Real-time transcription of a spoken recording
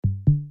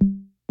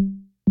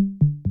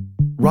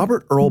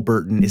Robert Earl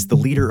Burton is the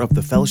leader of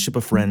the Fellowship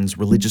of Friends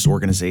religious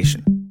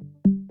organization.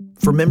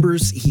 For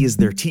members, he is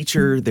their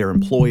teacher, their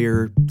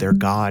employer, their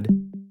God.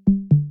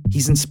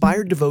 He's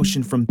inspired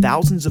devotion from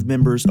thousands of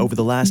members over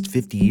the last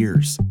 50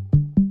 years.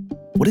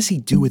 What does he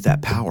do with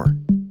that power?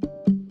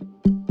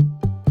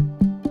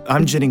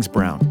 I'm Jennings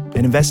Brown,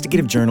 an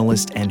investigative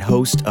journalist and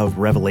host of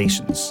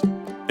Revelations,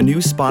 a new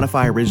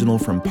Spotify original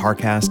from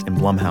Parcast and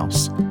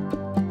Blumhouse.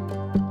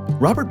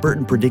 Robert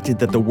Burton predicted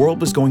that the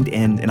world was going to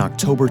end in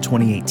October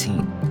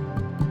 2018.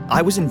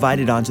 I was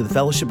invited onto the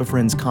Fellowship of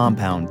Friends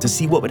compound to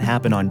see what would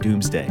happen on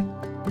doomsday.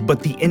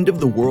 But the end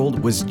of the world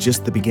was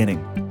just the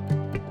beginning.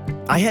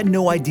 I had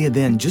no idea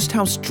then just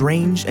how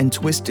strange and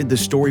twisted the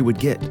story would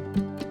get.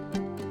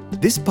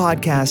 This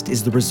podcast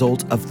is the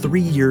result of 3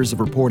 years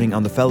of reporting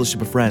on the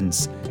Fellowship of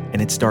Friends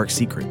and its dark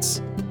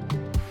secrets.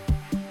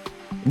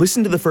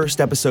 Listen to the first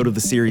episode of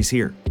the series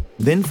here,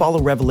 then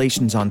follow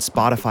Revelations on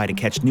Spotify to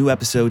catch new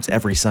episodes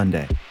every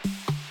Sunday.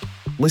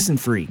 Listen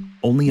free,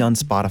 only on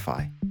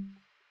Spotify.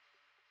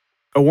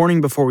 A warning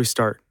before we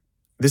start.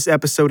 This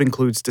episode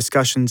includes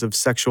discussions of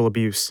sexual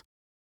abuse.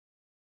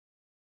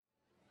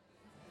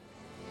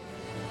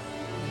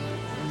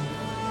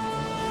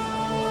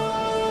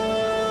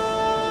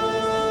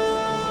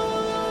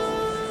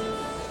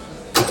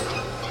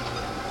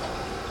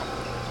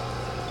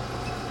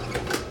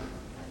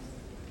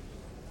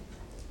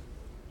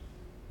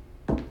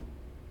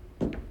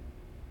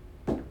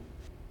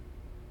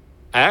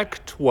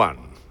 Act 1.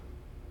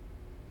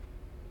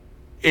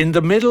 In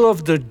the middle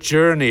of the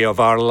journey of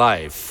our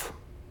life,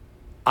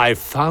 I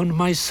found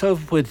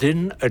myself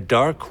within a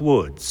dark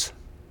woods.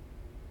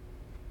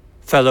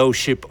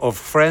 Fellowship of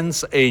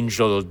Friends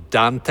angel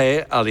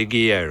Dante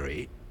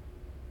Alighieri.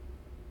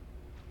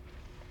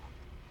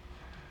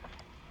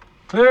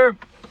 Clear.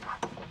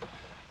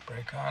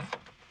 Break on.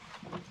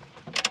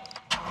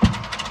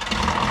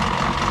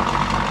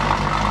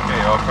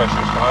 Okay, all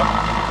pressures come up.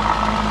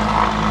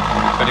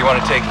 So do you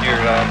want to take your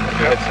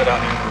headset out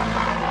here?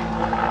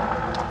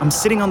 I'm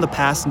sitting on the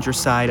passenger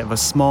side of a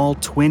small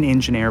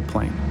twin-engine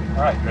airplane.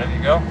 All right, ready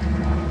to go?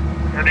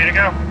 Ready to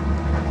go.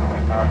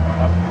 Power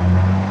coming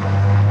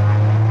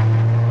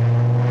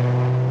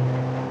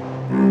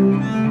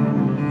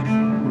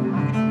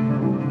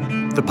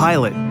up. The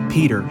pilot,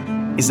 Peter,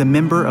 is a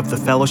member of the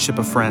Fellowship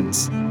of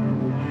Friends.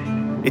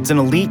 It's an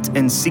elite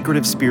and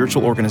secretive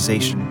spiritual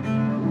organization.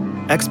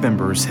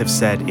 Ex-members have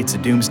said it's a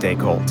doomsday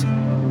cult.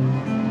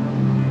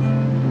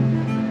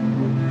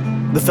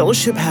 The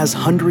Fellowship has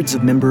hundreds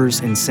of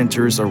members and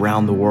centers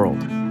around the world,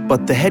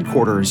 but the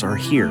headquarters are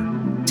here,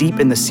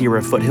 deep in the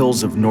Sierra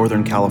foothills of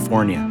Northern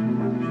California.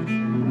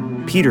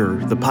 Peter,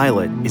 the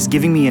pilot, is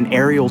giving me an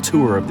aerial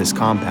tour of this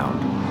compound.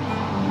 So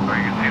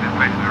you can see this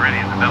place is already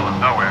in the middle of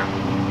nowhere.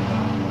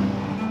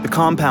 The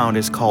compound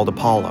is called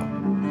Apollo.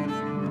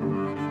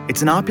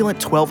 It's an opulent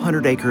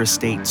 1,200-acre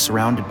estate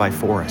surrounded by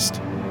forest.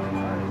 This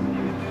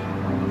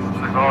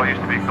all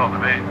used to be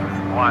cultivated.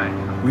 Why?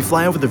 We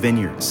fly over the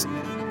vineyards.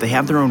 They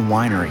have their own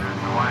winery. There's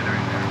a winery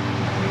there.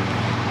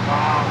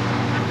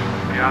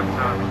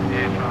 Piazza,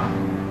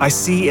 Pietro. I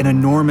see an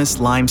enormous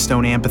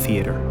limestone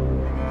amphitheater,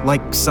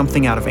 like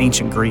something out of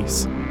ancient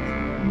Greece. A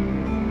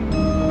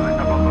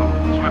couple of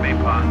little swimming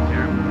ponds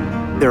here.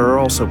 There are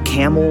also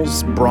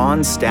camels,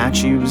 bronze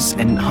statues,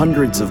 and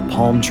hundreds of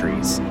palm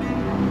trees.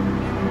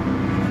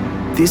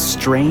 This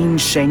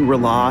strange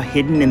Shangri-La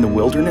hidden in the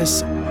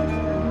wilderness,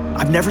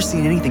 I've never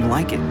seen anything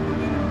like it.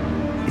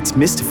 It's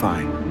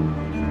mystifying.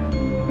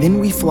 Then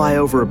we fly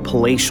over a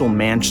palatial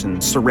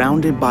mansion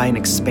surrounded by an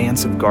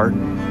expansive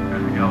garden.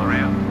 There's the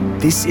Galleria.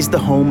 This is the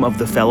home of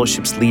the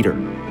Fellowship's leader,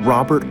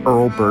 Robert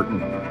Earl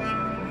Burton.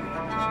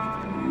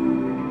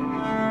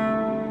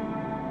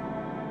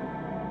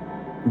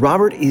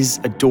 Robert is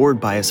adored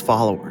by his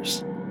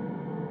followers.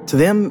 To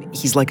them,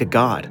 he's like a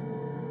god.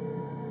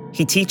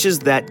 He teaches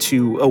that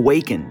to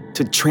awaken,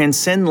 to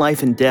transcend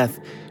life and death,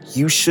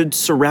 you should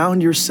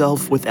surround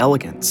yourself with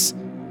elegance.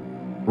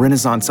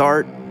 Renaissance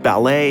art,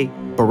 ballet,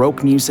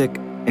 Baroque music,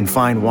 and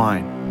fine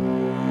wine.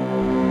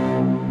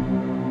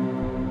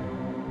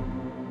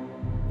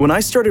 When I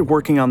started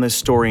working on this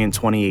story in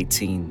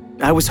 2018,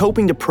 I was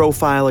hoping to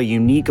profile a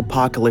unique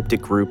apocalyptic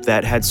group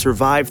that had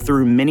survived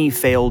through many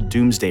failed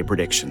doomsday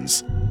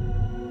predictions.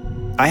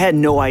 I had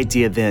no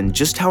idea then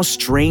just how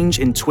strange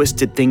and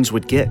twisted things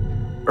would get,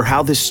 or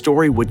how this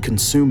story would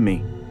consume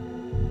me.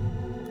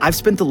 I've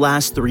spent the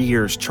last 3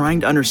 years trying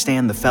to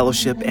understand the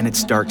Fellowship and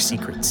its dark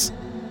secrets.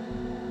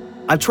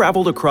 I've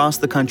traveled across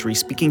the country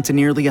speaking to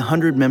nearly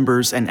 100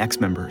 members and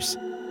ex-members.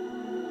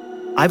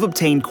 I've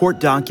obtained court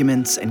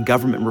documents and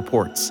government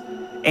reports,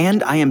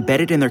 and I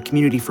embedded in their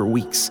community for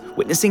weeks,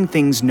 witnessing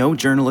things no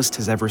journalist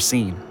has ever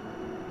seen.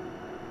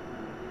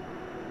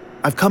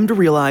 I've come to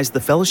realize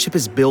the Fellowship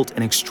has built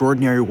an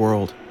extraordinary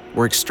world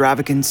where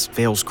extravagance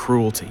veils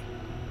cruelty.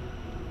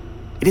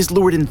 It has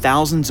lured in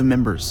thousands of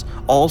members,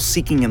 all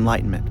seeking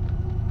enlightenment.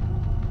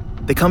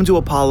 They come to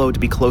Apollo to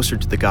be closer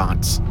to the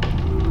gods.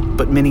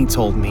 But many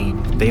told me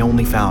they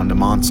only found a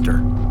monster.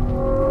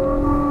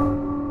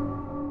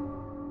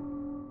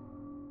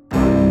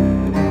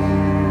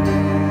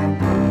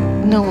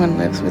 No one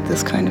lives with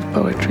this kind of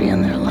poetry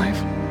in their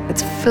life.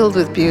 It's filled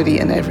with beauty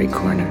in every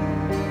corner.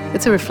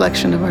 It's a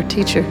reflection of our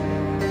teacher.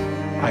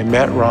 I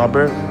met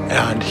Robert,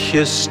 and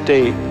his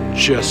state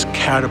just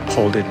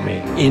catapulted me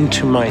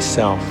into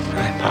myself.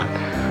 I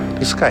thought,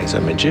 this guy's a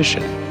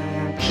magician.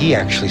 He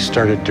actually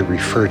started to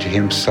refer to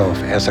himself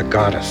as a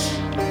goddess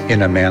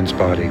in a man's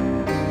body.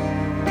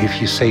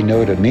 If you say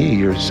no to me,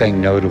 you're saying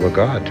no to a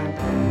god.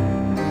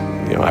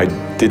 You know, I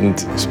didn't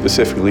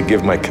specifically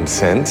give my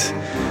consent.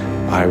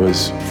 I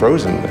was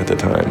frozen at the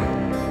time.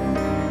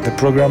 The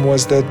program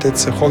was that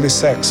it's a holy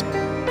sex.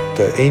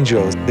 The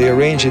angels, they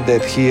arrange it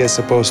that he is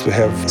supposed to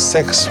have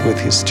sex with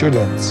his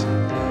students.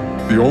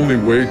 The only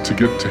way to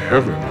get to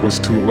heaven was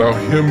to allow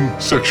him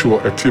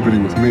sexual activity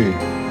with me.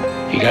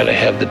 You gotta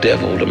have the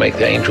devil to make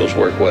the angels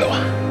work well.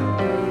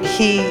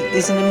 He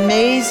is an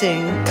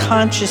amazing,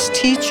 conscious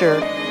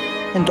teacher,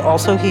 and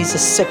also he's a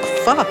sick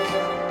fuck.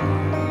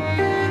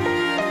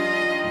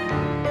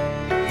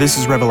 This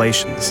is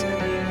Revelations.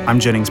 I'm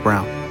Jennings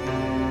Brown.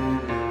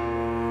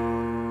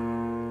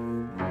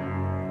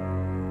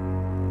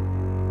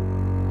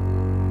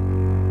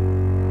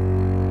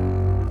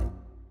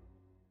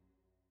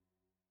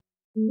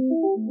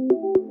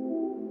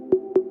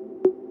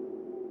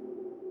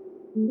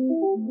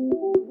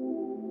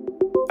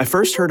 I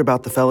first heard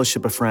about the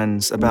Fellowship of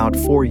Friends about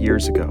 4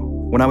 years ago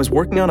when I was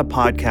working on a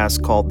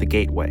podcast called The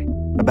Gateway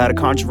about a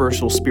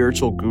controversial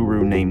spiritual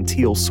guru named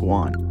Teal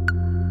Swan.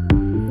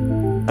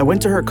 I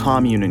went to her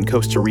commune in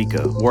Costa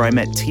Rica where I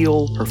met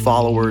Teal, her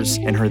followers,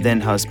 and her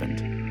then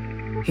husband.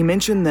 He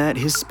mentioned that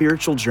his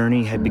spiritual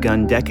journey had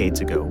begun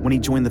decades ago when he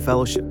joined the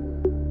Fellowship,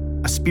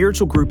 a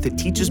spiritual group that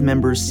teaches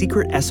members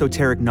secret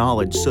esoteric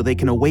knowledge so they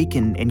can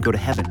awaken and go to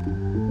heaven.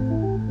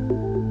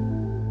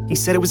 He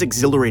said it was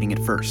exhilarating at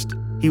first.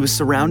 He was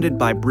surrounded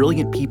by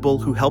brilliant people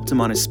who helped him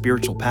on his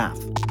spiritual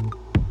path.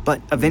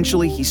 But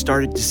eventually he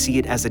started to see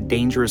it as a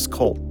dangerous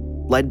cult,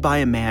 led by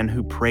a man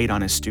who preyed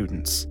on his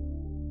students.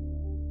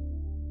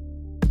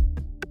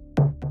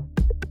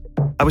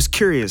 I was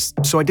curious,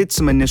 so I did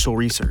some initial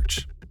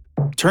research.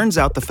 Turns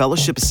out the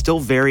Fellowship is still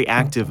very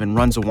active and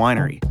runs a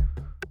winery.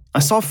 I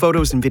saw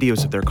photos and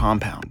videos of their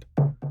compound.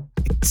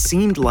 It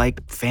seemed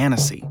like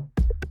fantasy.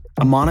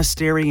 A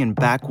monastery in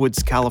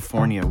backwoods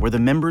California where the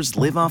members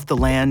live off the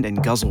land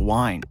and guzzle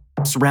wine,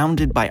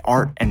 surrounded by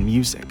art and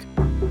music.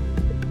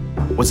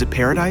 Was it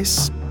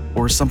paradise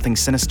or something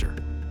sinister?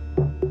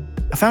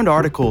 I found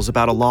articles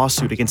about a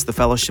lawsuit against the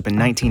Fellowship in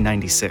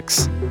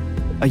 1996.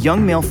 A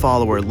young male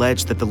follower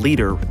alleged that the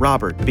leader,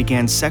 Robert,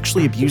 began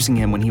sexually abusing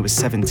him when he was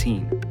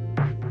 17.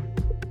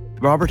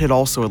 Robert had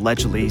also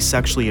allegedly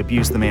sexually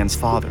abused the man's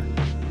father.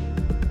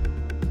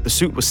 The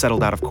suit was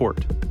settled out of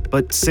court.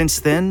 But since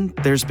then,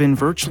 there's been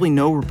virtually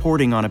no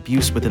reporting on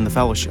abuse within the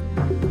Fellowship.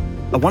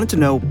 I wanted to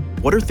know,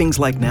 what are things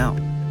like now?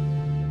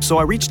 So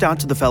I reached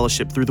out to the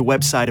Fellowship through the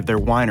website of their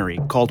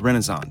winery called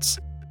Renaissance.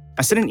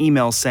 I sent an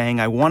email saying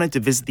I wanted to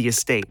visit the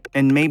estate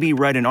and maybe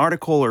write an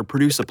article or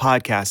produce a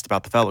podcast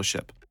about the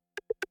Fellowship.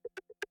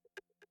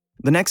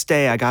 The next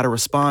day, I got a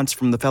response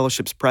from the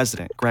Fellowship's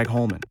president, Greg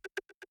Holman.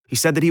 He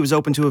said that he was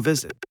open to a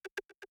visit.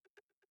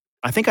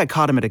 I think I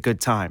caught him at a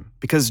good time,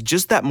 because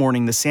just that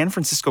morning, the San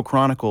Francisco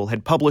Chronicle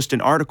had published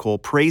an article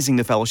praising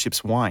the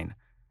Fellowship's wine,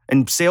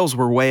 and sales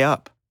were way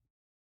up.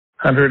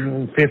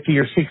 150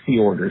 or 60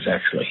 orders,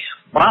 actually.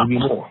 Wow.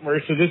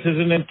 So this is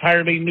an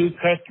entirely new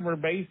customer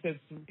base.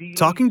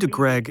 Talking to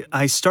Greg,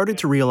 I started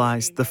to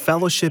realize the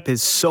Fellowship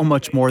is so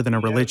much more than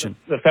a religion.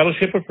 The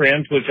Fellowship of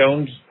Friends, which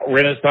owns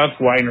Renaissance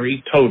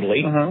Winery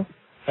totally.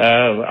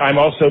 I'm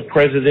also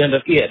president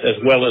of it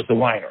as well as the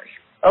winery.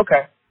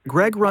 Okay.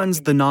 Greg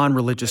runs the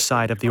non-religious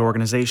side of the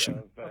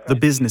organization, the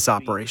business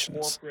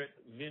operations.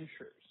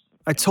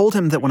 I told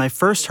him that when I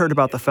first heard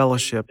about the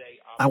Fellowship,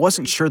 I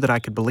wasn't sure that I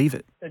could believe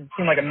it. It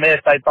seemed like a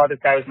myth. I thought this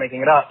guy was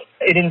making it up.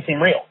 It didn't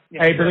seem real.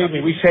 Hey, believe me,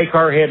 we shake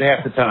our head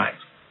half the time,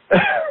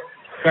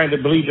 trying to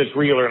believe it's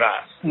real or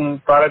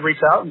not. Thought I'd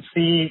reach out and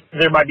see if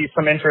there might be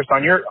some interest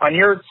on your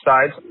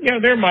side. Yeah,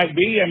 there might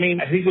be. I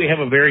mean, I think we have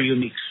a very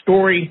unique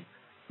story.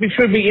 It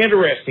should be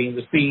interesting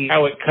to see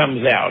how it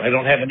comes out. I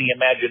don't have any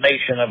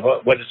imagination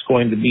of what it's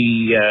going to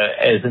be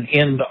as an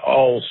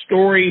end-all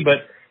story,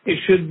 but it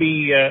should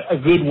be a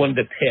good one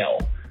to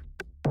tell.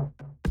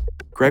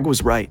 Greg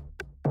was right.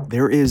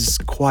 There is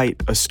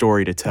quite a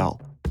story to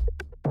tell.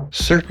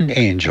 Certain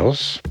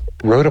angels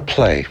wrote a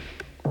play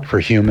for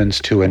humans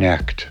to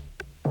enact,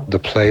 the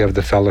play of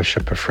the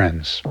Fellowship of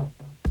Friends.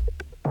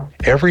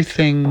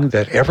 Everything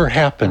that ever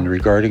happened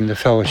regarding the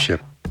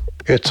Fellowship,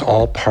 it's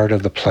all part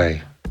of the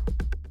play.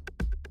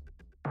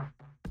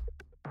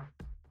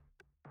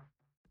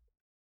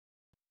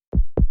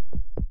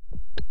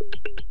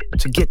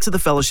 To get to the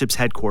Fellowship's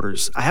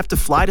headquarters, I have to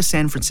fly to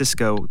San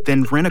Francisco,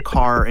 then rent a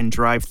car and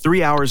drive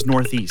 3 hours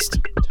northeast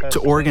to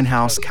Oregon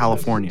House,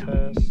 California.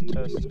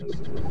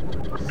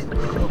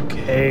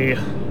 Okay,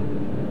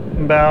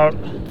 about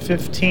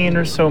 15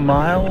 or so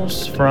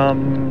miles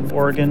from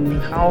Oregon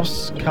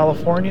House,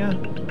 California.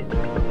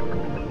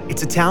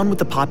 It's a town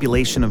with a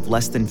population of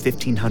less than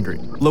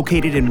 1,500,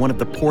 located in one of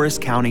the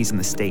poorest counties in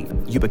the state,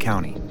 Yuba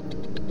County.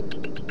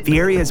 The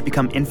area has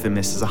become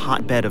infamous as a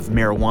hotbed of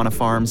marijuana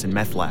farms and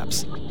meth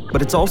labs,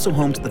 but it's also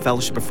home to the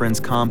Fellowship of Friends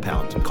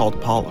compound called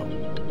Apollo.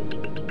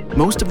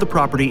 Most of the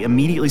property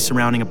immediately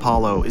surrounding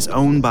Apollo is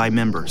owned by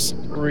members.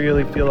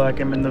 Really feel like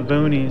I'm in the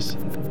boonies.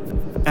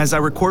 As I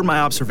record my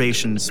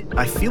observations,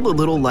 I feel a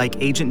little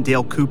like Agent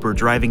Dale Cooper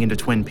driving into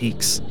Twin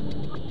Peaks.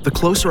 The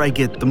closer I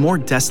get, the more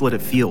desolate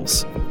it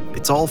feels.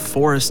 It's all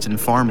forest and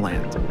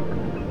farmland.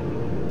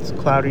 It's a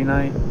cloudy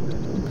night,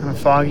 kind of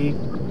foggy.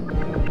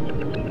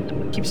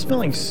 Keep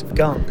smelling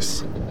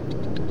skunks.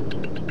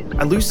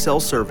 I lose cell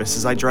service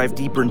as I drive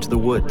deeper into the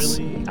woods,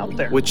 Really out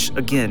there. which,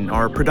 again,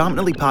 are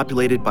predominantly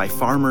populated by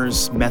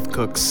farmers, meth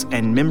cooks,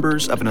 and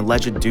members of an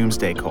alleged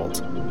doomsday cult.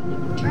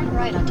 Turn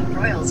right onto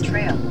Broyles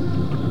Trail.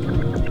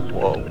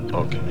 Whoa,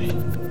 okay.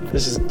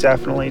 This is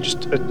definitely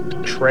just a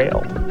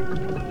trail.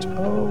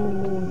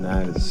 Oh,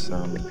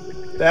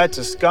 that's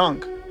a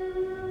skunk.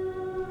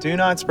 Do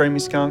not spray me,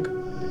 skunk.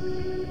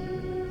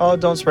 Oh,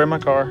 don't spray my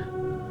car.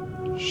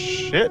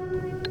 Shit.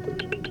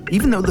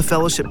 Even though the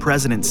fellowship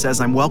president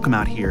says I'm welcome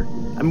out here,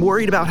 I'm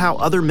worried about how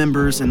other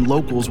members and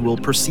locals will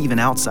perceive an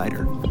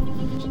outsider.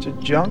 Just a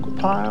junk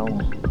pile.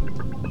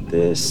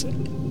 This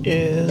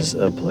is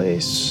a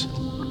place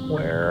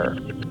where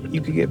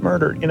you could get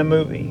murdered in a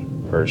movie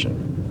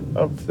version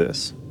of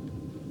this.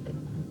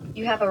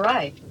 You have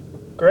arrived.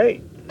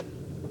 Great.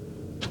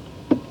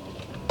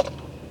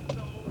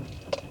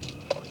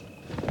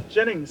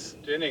 Jennings.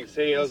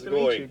 Hey, how's it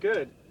going?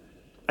 Good.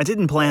 I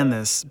didn't plan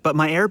this, but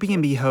my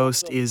Airbnb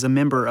host is a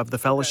member of the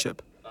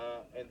fellowship.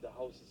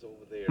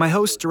 My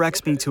host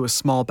directs me to a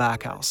small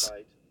back house.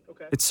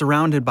 It's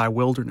surrounded by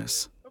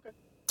wilderness,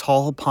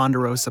 tall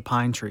ponderosa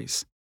pine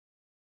trees.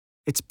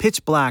 It's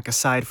pitch black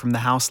aside from the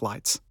house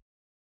lights.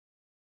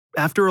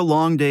 After a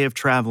long day of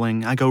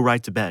traveling, I go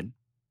right to bed.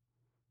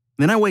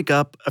 Then I wake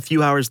up a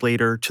few hours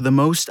later to the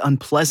most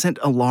unpleasant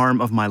alarm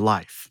of my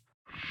life.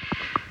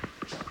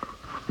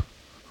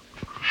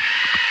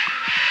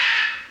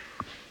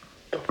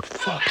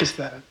 Fuck is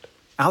that?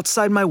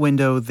 Outside my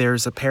window,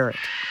 there's a parrot.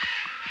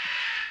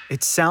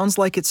 It sounds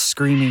like it's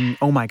screaming,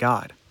 "Oh my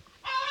God."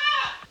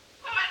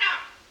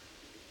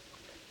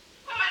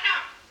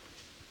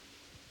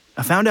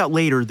 I found out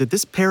later that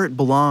this parrot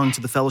belonged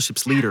to the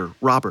fellowship's leader,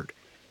 Robert.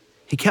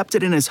 He kept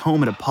it in his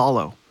home at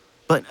Apollo,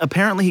 but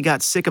apparently he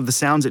got sick of the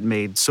sounds it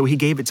made, so he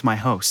gave it to my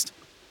host.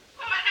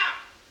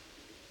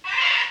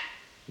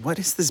 What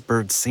is this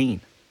bird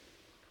scene?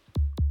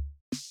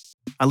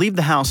 I leave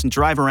the house and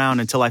drive around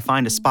until I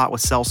find a spot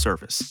with cell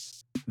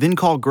service, then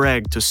call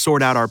Greg to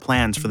sort out our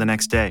plans for the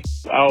next day.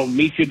 I'll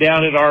meet you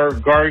down at our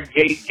guard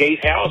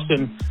gatehouse,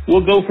 and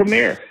we'll go from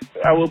there.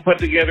 I will put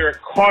together a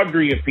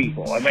cadre of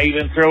people. I may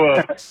even throw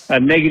a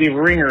negative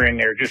ringer in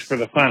there just for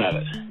the fun of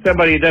it.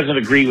 Somebody who doesn't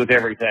agree with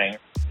everything.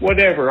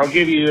 Whatever, I'll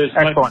give you as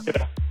much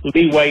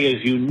leeway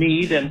as you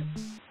need,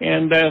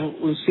 and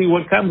we'll see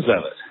what comes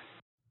of it.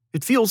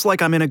 It feels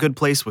like I'm in a good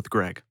place with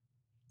Greg.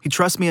 He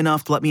trusts me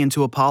enough to let me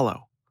into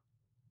Apollo.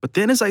 But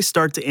then as I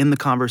start to end the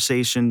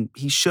conversation,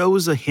 he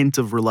shows a hint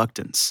of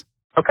reluctance.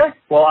 Okay.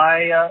 Well,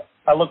 I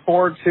look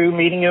forward to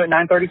meeting you at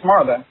 9:30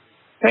 tomorrow then.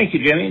 Thank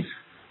you, Jennings.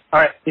 All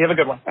right. You have a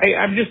good one.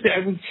 I'm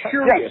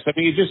curious. I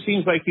mean, it just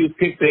seems like you've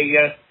picked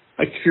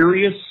a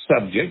curious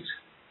subject.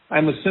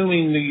 I'm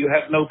assuming that you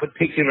have no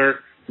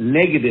particular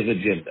negative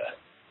agenda.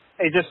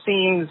 It just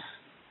seems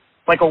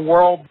like a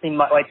world,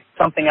 like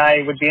something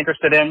I would be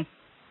interested in.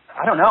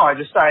 I don't know. I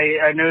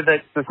knew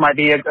that this might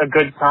be a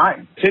good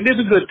time. It is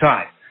a good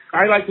time.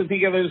 I like to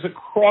think of it as a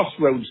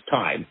crossroads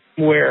time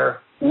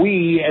where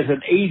we, as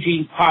an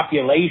aging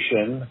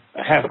population,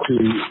 have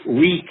to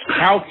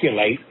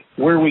recalculate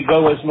where we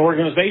go as an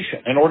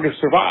organization in order to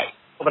survive.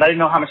 But I didn't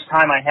know how much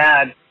time I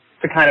had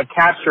to kind of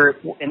capture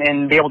it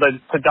and be able to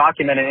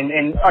document it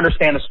and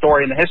understand the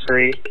story and the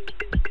history.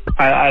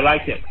 I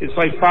like it. It's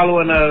like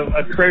following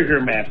a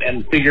treasure map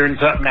and figuring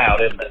something out,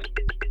 isn't it?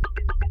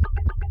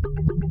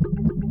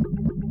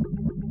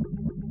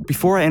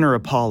 Before I enter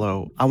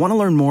Apollo, I want to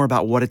learn more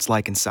about what it's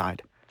like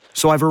inside.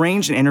 So I've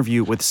arranged an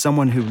interview with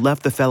someone who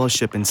left the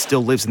fellowship and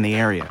still lives in the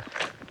area,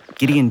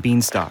 Gideon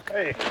Beanstalk.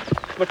 Hey,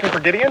 looking for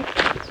Gideon?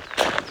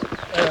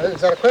 Is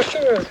that a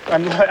question? Or?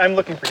 I'm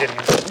looking for Gideon.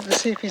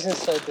 Let's see if he's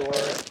inside the door.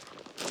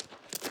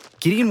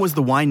 Gideon was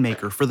the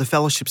winemaker for the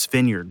fellowship's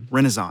vineyard,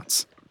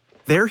 Renaissance.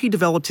 There he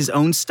developed his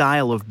own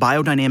style of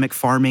biodynamic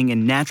farming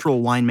and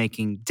natural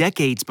winemaking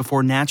decades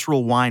before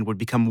natural wine would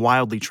become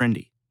wildly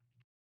trendy.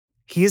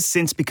 He has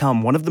since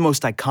become one of the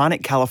most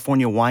iconic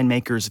California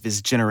winemakers of his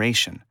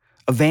generation,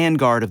 a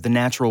vanguard of the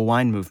natural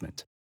wine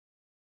movement.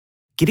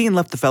 Gideon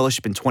left the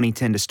fellowship in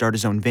 2010 to start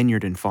his own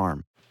vineyard and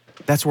farm.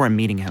 That's where I'm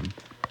meeting him.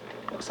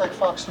 Looks like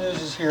Fox News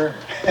is here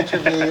to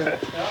interview you.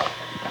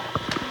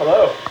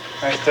 Hello.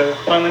 Nice to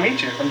finally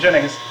meet you. I'm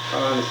Jennings.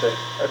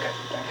 Okay.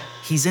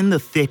 He's in the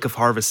thick of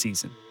harvest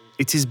season.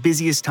 It's his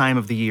busiest time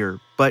of the year,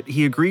 but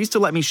he agrees to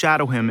let me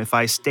shadow him if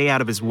I stay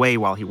out of his way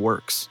while he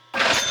works.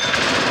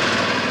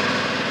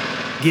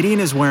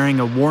 Gideon is wearing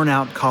a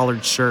worn-out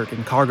collared shirt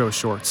and cargo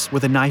shorts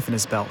with a knife in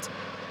his belt.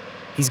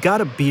 He's got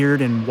a beard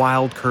and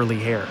wild curly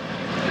hair.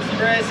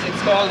 press.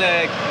 It's called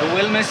a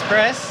Wilmus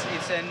press.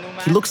 It's a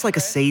pneumatic. He looks like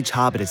a sage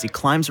hobbit as he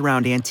climbs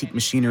around antique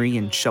machinery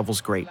and shovels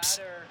grapes.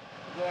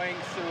 Going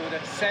through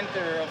the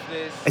center of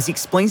this. As he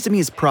explains to me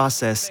his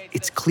process,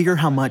 it's clear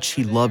how much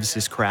he loves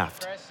his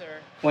craft.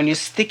 When you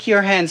stick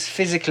your hands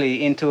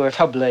physically into a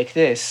tub like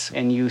this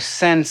and you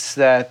sense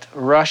that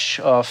rush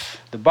of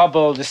the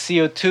bubble, the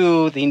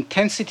CO2, the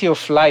intensity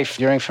of life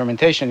during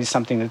fermentation is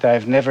something that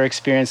I've never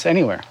experienced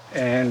anywhere.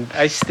 And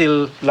I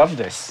still love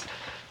this.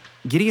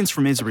 Gideon's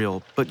from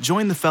Israel, but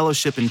joined the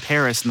fellowship in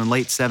Paris in the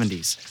late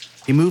 70s.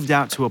 He moved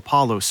out to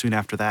Apollo soon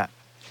after that.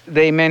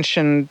 They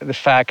mentioned the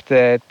fact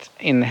that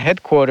in the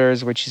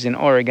headquarters, which is in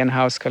Oregon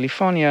House,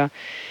 California,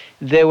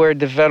 they were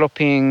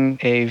developing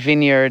a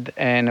vineyard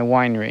and a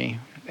winery.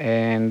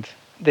 And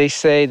they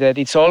say that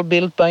it's all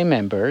built by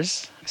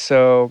members.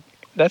 So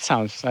that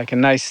sounds like a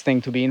nice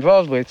thing to be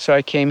involved with. So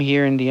I came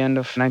here in the end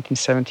of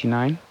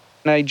 1979.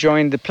 And I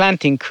joined the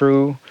planting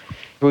crew.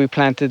 We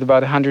planted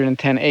about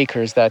 110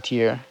 acres that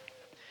year.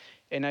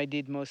 And I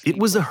did mostly... It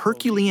was a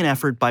Herculean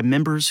effort by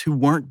members who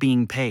weren't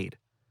being paid.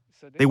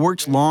 They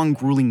worked long,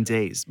 grueling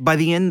days. By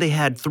the end, they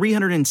had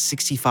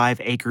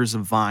 365 acres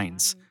of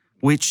vines,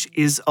 which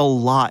is a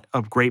lot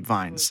of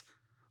grapevines.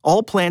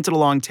 All planted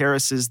along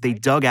terraces they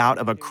dug out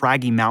of a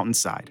craggy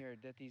mountainside.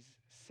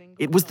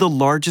 It was the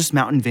largest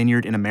mountain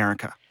vineyard in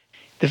America.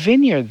 The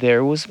vineyard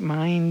there was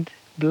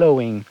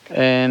mind-blowing.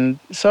 And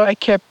so I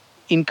kept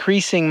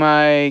increasing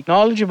my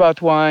knowledge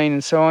about wine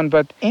and so on.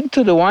 But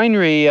into the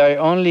winery, I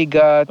only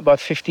got about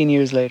 15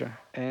 years later.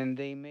 And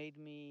they made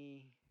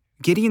me...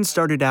 Gideon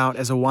started out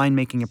as a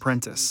winemaking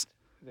apprentice,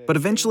 but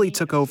eventually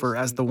took over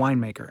as the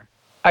winemaker.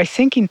 I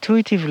think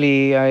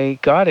intuitively I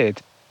got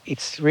it.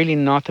 It's really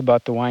not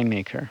about the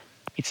winemaker.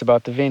 It's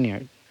about the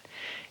vineyard.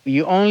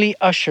 You only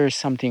usher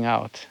something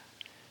out.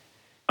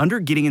 Under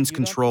Gideon's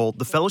control,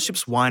 the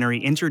Fellowship's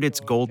winery entered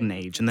its golden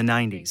age in the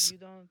 90s.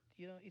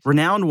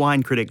 Renowned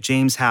wine critic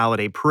James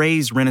Halliday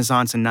praised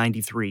Renaissance in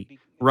 '93,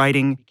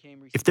 writing,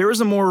 "If there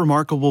is a more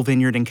remarkable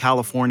vineyard in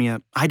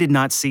California, I did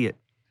not see it.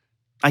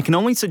 I can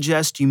only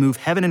suggest you move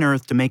heaven and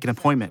earth to make an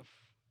appointment,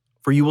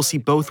 for you will see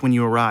both when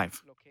you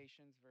arrive."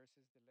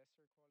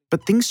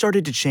 But things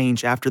started to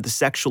change after the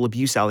sexual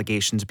abuse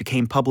allegations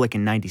became public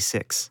in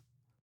 '96.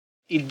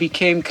 It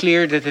became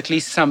clear that at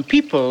least some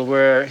people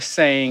were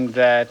saying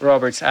that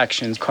Robert's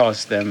actions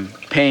caused them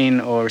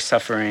pain or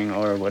suffering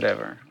or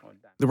whatever.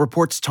 The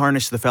reports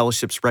tarnished the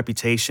Fellowship's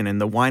reputation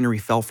and the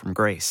winery fell from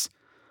grace.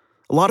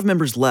 A lot of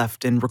members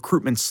left and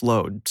recruitment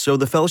slowed, so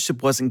the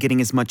Fellowship wasn't getting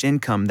as much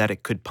income that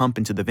it could pump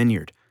into the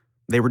vineyard.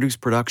 They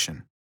reduced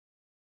production.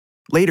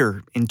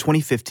 Later, in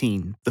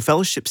 2015, the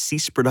Fellowship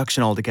ceased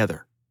production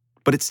altogether,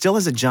 but it still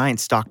has a giant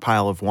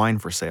stockpile of wine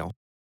for sale.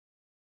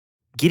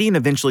 Gideon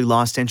eventually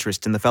lost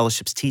interest in the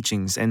Fellowship's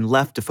teachings and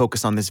left to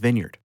focus on this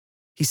vineyard.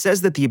 He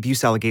says that the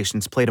abuse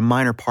allegations played a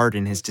minor part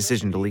in his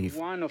decision to leave.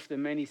 One of the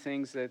many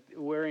things that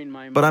were in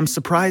my mind. But I'm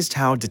surprised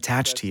how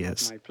detached he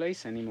is. My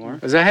place anymore.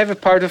 Because I have a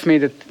part of me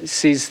that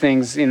sees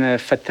things in a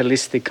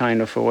fatalistic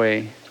kind of a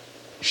way.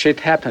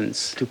 Shit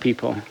happens to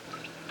people.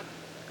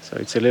 So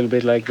it's a little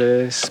bit like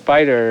the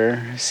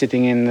spider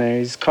sitting in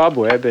his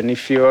cobweb, and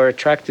if you are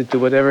attracted to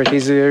whatever it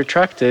is you're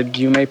attracted,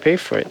 you may pay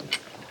for it.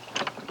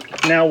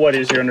 Now what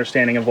is your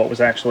understanding of what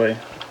was actually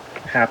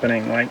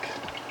happening?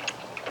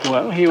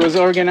 Well, he was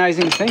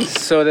organizing things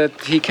so that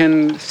he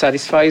can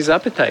satisfy his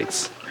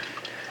appetites.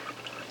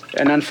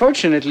 And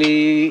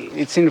unfortunately,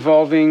 it's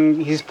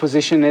involving his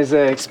position as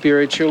a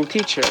spiritual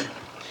teacher.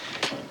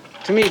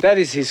 To me, that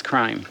is his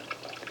crime.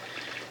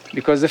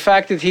 Because the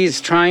fact that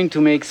he's trying to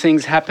make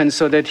things happen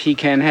so that he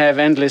can have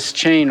endless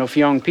chain of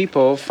young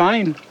people,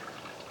 fine.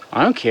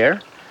 I don't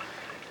care.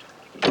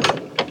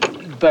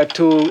 But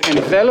to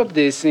envelop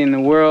this in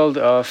a world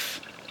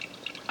of,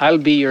 I'll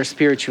be your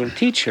spiritual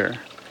teacher,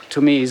 to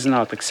me is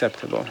not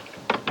acceptable.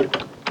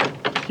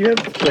 Do you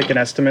have an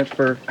estimate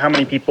for how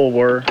many people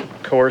were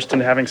coerced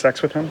into having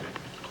sex with him?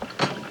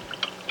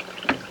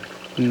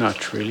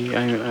 Not really.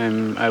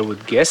 I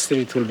would guess that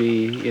it will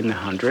be in the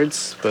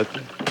hundreds, but...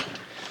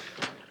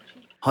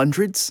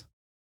 Hundreds?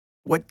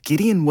 What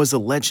Gideon was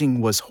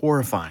alleging was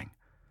horrifying.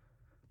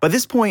 By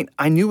this point,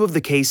 I knew of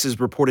the cases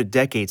reported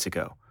decades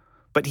ago,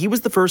 but he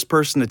was the first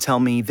person to tell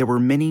me there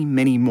were many,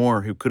 many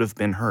more who could have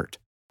been hurt.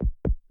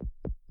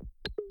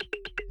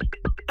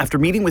 After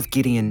meeting with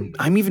Gideon,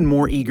 I'm even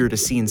more eager to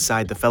see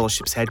inside the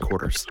Fellowship's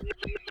headquarters.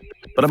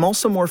 But I'm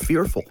also more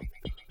fearful.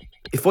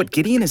 If what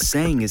Gideon is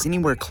saying is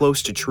anywhere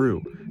close to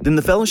true, then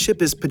the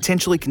Fellowship is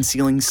potentially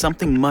concealing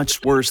something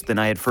much worse than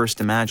I had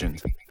first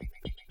imagined.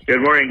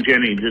 Good morning,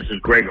 Jenny. This is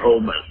Greg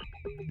Holman.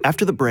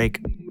 After the break,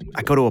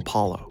 I go to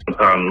Apollo.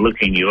 Upon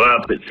looking you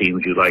up, it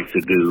seems you like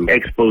to do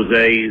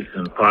exposés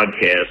and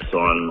podcasts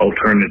on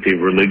alternative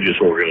religious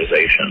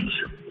organizations,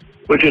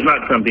 which is not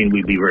something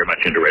we'd be very much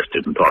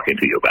interested in talking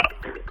to you about.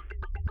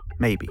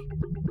 Maybe.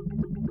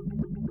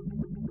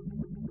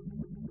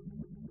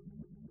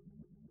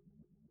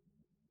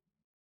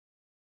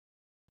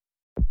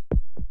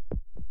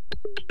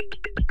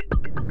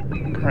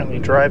 Currently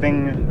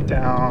driving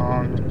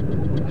down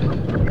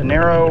a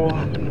narrow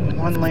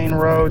one-lane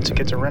road to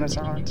get to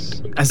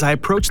Renaissance. As I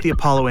approach the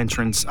Apollo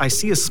entrance, I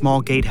see a small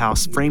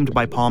gatehouse framed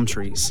by palm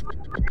trees.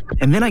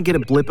 And then I get a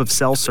blip of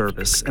cell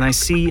service, and I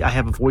see I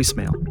have a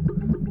voicemail.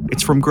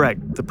 It's from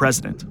Greg, the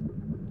president.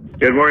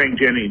 Good morning,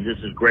 Jenny. This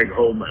is Greg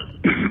Holman.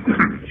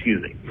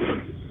 Excuse me.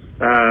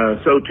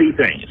 So two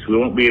things. We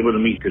won't be able to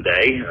meet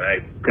today.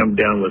 I've come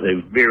down with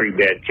a very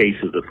bad case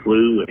of the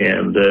flu.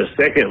 And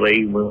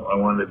secondly, I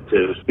wanted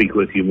to speak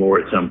with you more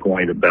at some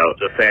point about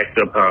the fact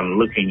upon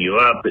looking you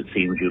up, it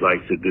seems you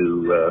like to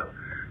do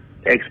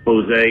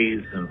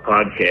exposés and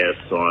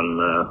podcasts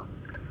on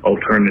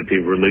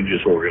alternative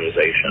religious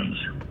organizations,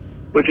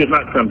 which is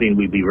not something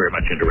we'd be very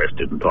much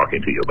interested in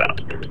talking to you about.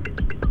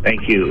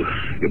 Thank you.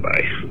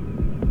 Goodbye.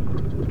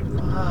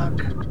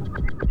 Fuck.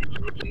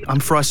 I'm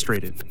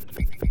frustrated.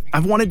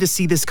 I've wanted to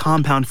see this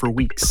compound for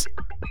weeks.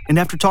 And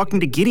after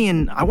talking to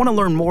Gideon, I want to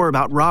learn more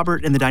about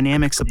Robert and the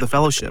dynamics of the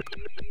fellowship.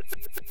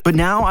 But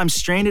now I'm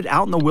stranded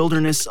out in the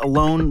wilderness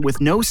alone with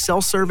no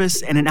cell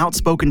service and an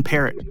outspoken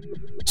parrot,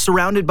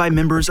 surrounded by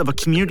members of a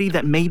community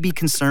that may be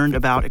concerned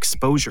about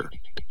exposure.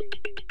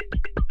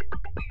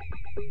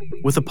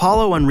 With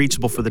Apollo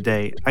unreachable for the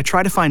day, I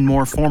try to find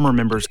more former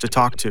members to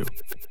talk to.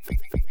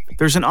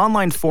 There's an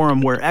online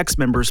forum where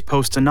ex-members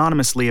post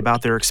anonymously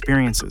about their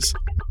experiences.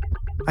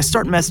 I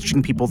start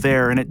messaging people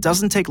there, and it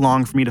doesn't take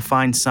long for me to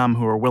find some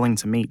who are willing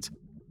to meet.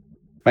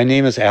 My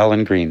name is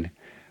Alan Green.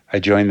 I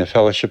joined the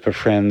Fellowship of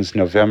Friends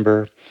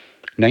November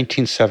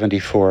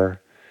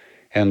 1974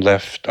 and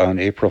left on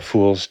April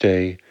Fool's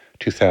Day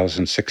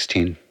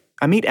 2016.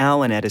 I meet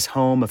Alan at his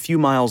home a few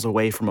miles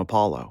away from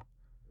Apollo.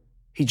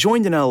 He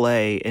joined in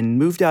LA and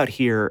moved out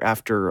here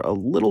after a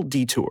little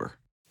detour.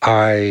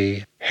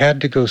 I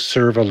had to go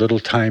serve a little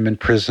time in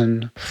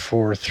prison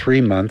for 3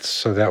 months,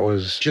 so that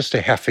was just a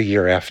half a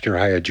year after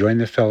I had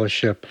joined the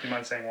fellowship. Do you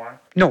mind saying why?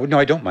 No,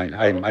 I don't mind.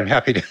 I'm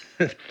happy to.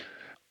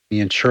 The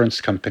insurance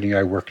company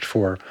I worked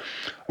for,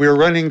 we were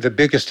running the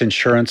biggest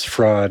insurance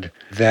fraud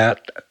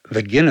that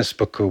the Guinness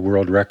Book of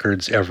World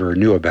Records ever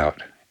knew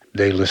about.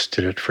 They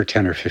listed it for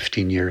 10 or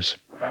 15 years.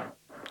 Wow.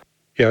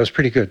 Yeah, it was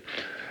pretty good.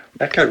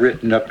 That got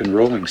written up in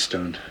Rolling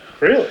Stone.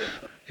 Really?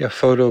 Yeah,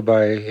 photo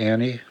by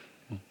Annie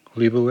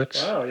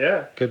Leibovitz. Wow,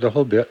 yeah. Good, the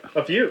whole bit.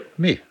 Of you?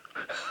 Me.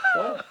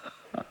 Wow.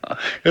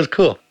 It was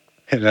cool.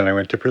 And then I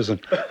went to prison.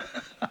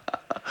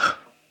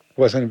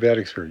 Wasn't a bad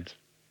experience.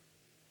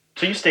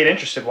 So you stayed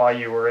interested while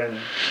you were in...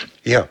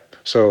 Yeah.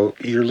 So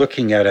you're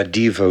looking at a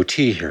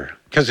devotee here.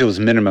 Because it was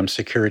minimum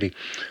security,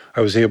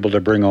 I was able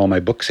to bring all my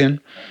books in.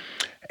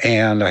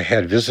 And I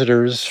had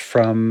visitors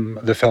from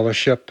the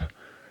fellowship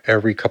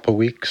every couple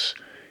weeks.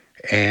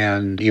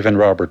 And even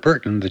Robert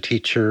Burton, the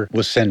teacher,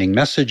 was sending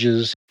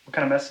messages. What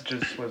kind of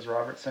messages was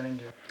Robert sending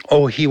you?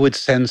 Oh, he would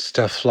send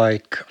stuff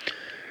like,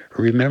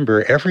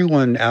 remember,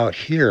 everyone out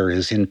here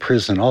is in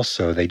prison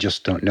also. They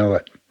just don't know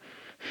it.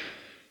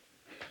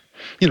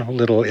 You know,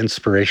 little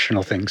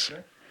inspirational things.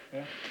 Sure.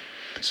 Yeah.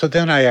 So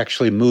then I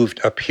actually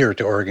moved up here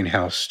to Oregon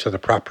House, to the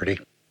property.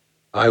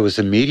 I was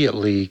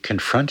immediately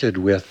confronted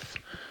with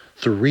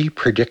 3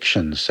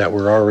 predictions that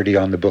were already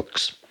on the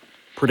books.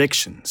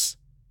 Predictions.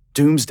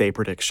 Doomsday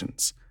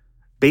predictions.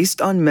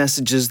 Based on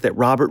messages that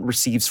Robert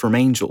receives from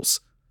angels.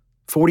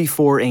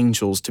 44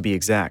 angels to be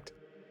exact.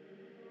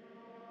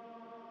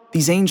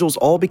 These angels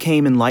all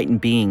became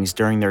enlightened beings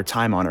during their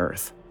time on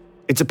Earth.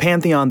 It's a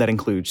pantheon that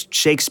includes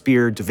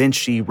Shakespeare, Da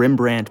Vinci,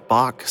 Rembrandt,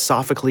 Bach,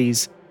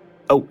 Sophocles,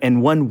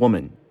 and one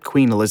woman,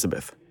 Queen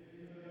Elizabeth.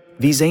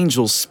 These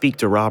angels speak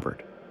to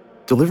Robert,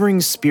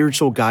 delivering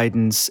spiritual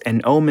guidance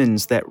and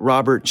omens that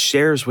Robert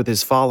shares with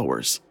his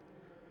followers.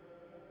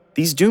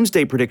 These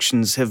doomsday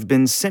predictions have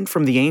been sent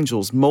from the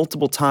angels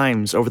multiple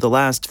times over the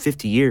last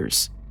 50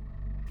 years.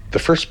 The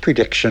first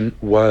prediction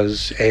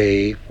was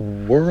a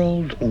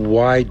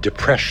worldwide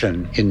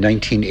depression in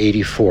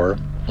 1984,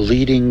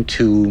 leading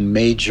to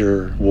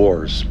major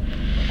wars.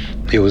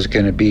 It was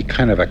going to be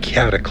kind of a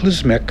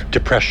cataclysmic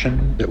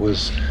depression that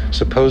was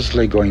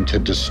supposedly going to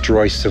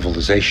destroy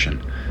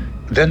civilization.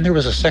 Then there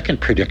was a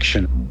second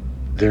prediction.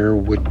 There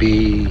would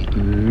be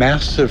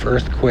massive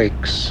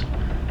earthquakes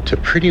to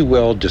pretty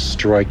well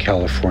destroy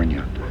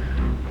California,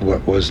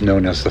 what was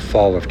known as the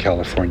Fall of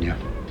California.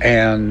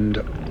 And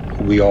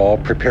we all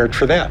prepared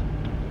for that.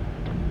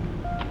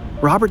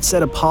 Robert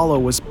said Apollo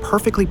was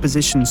perfectly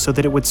positioned so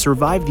that it would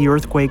survive the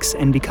earthquakes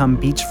and become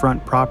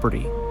beachfront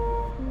property.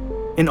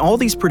 In all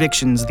these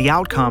predictions, the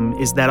outcome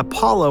is that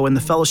Apollo and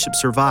the Fellowship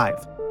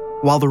survive,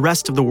 while the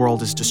rest of the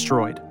world is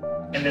destroyed.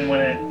 And then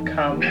when it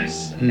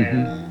comes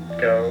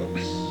and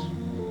goes...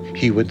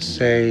 He would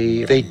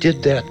say, they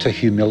did that to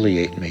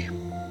humiliate me,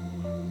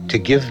 to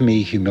give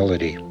me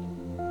humility.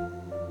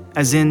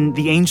 As in,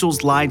 the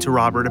angels lied to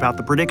Robert about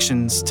the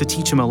predictions to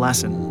teach him a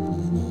lesson.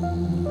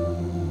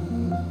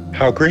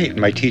 How great,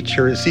 my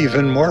teacher is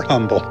even more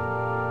humble.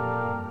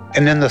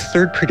 And then the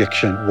third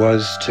prediction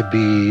was to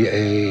be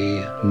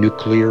a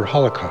nuclear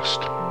holocaust,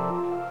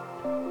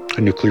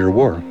 a nuclear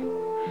war,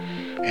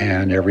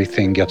 and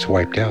everything gets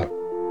wiped out,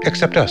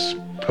 except us,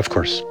 of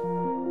course.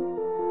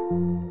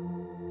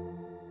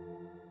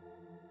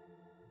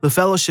 The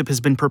Fellowship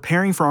has been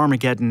preparing for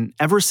Armageddon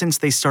ever since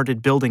they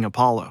started building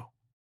Apollo.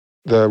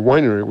 The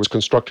winery was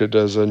constructed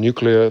as a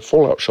nuclear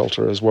fallout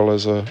shelter as well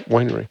as a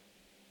winery.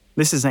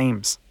 This is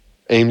Ames.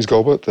 Ames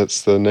Gilbert,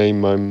 that's the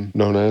name I'm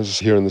known as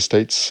here in the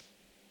States.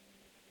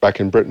 Back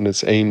in Britain,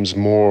 it's Ames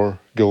Moore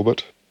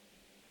Gilbert,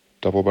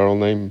 double-barrel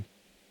name.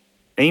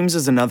 Ames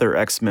is another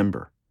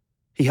ex-member.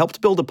 He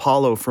helped build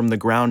Apollo from the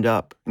ground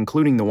up,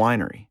 including the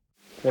winery.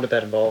 What did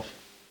that involve?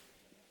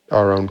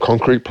 Our own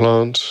concrete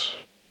plant,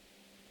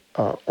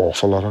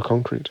 awful lot of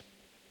concrete.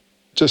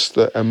 Just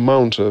the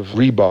amount of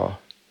rebar,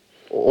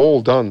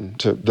 all done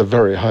to the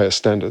very highest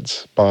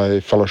standards by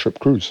Fellowship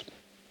crews.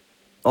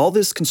 All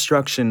this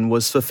construction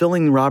was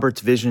fulfilling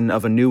Robert's vision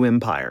of a new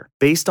empire,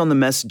 based on the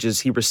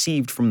messages he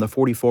received from the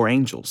 44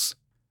 angels.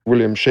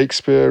 William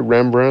Shakespeare,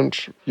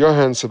 Rembrandt,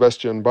 Johann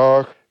Sebastian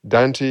Bach,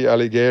 Dante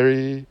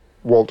Alighieri,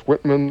 Walt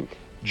Whitman,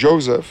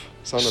 Joseph,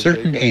 son of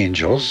Certain Jacob,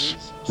 angels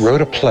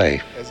wrote a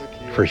play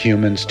for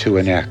humans to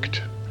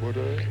enact.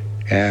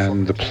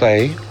 And the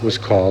play was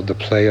called The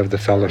Play of the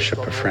Fellowship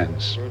of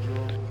Friends.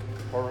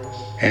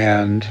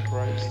 And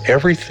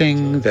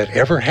everything that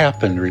ever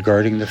happened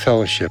regarding the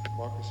Fellowship,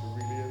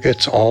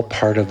 it's all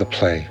part of the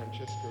play.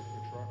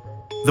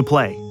 The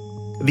play.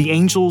 The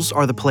angels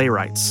are the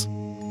playwrights.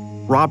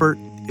 Robert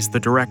is the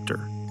director.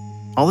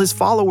 All his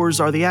followers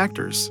are the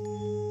actors.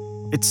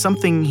 It's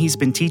something he's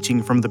been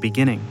teaching from the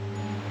beginning.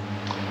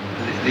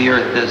 The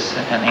earth is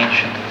an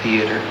ancient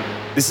theater.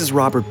 This is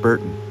Robert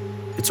Burton.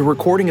 It's a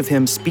recording of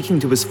him speaking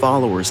to his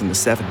followers in the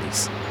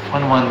 70s.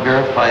 When one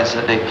verifies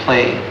that a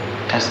play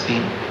has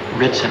been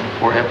written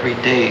for every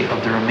day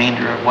of the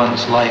remainder of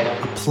one's life,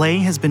 A play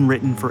has been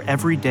written for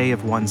every day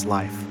of one's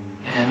life.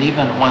 and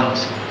even one's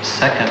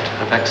second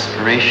of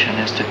expiration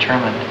is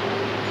determined,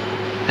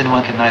 then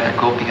one can neither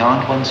go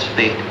beyond one's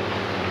fate,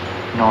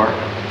 nor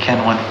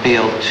can one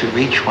fail to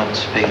reach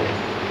one's fate.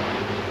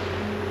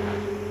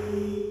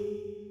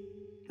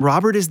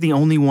 Robert is the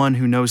only one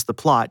who knows the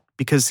plot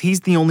because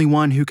he's the only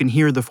one who can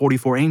hear the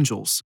 44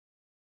 angels.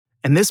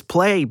 And this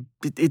play,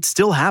 it's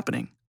still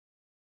happening.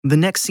 The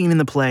next scene in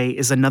the play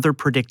is another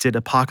predicted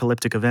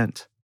apocalyptic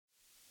event.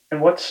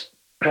 And what's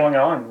going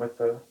on with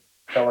the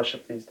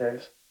Fellowship these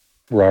days?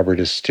 Robert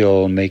is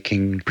still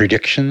making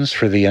predictions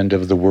for the end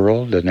of the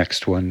world, the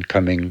next one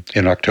coming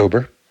in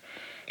October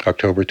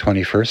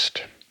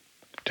 21st,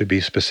 to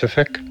be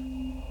specific.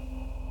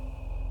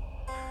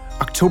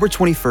 October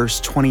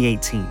 21st,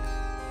 2018.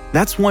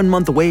 That's 1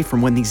 month away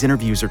from when these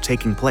interviews are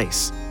taking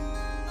place.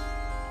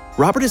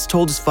 Robert has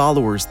told his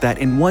followers that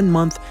in 1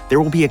 month, there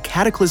will be a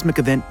cataclysmic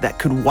event that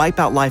could wipe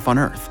out life on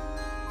Earth.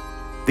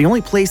 The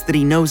only place that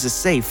he knows is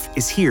safe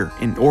is here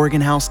in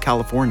Oregon House,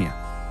 California.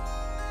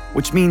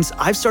 Which means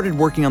I've started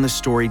working on this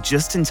story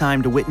just in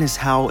time to witness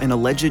how an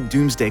alleged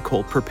doomsday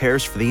cult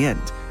prepares for the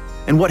end,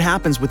 and what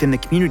happens within the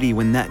community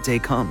when that day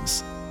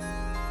comes.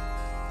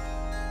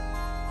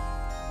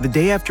 The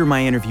day after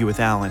my interview with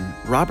Alan,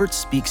 Robert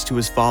speaks to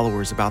his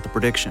followers about the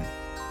prediction.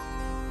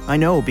 I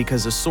know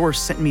because a source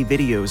sent me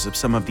videos of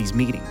some of these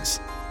meetings.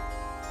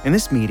 In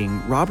this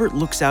meeting, Robert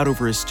looks out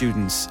over his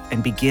students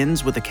and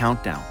begins with a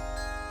countdown.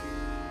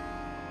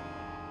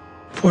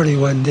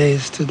 41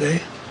 days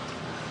today.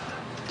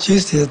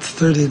 Tuesday it's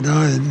 39,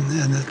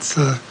 and it's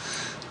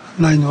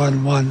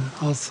 911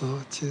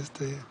 also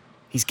Tuesday.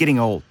 He's getting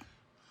old,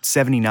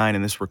 79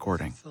 in this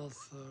recording.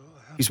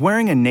 He's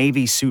wearing a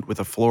navy suit with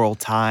a floral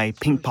tie,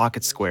 pink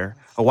pocket square,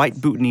 a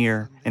white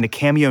boutonniere, and a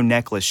cameo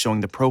necklace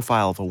showing the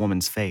profile of a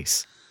woman's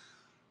face.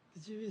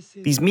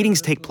 These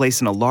meetings take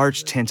place in a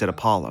large tent at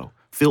Apollo,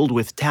 filled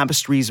with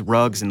tapestries,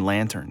 rugs, and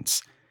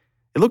lanterns.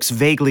 It looks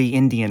vaguely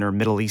Indian or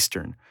Middle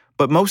Eastern,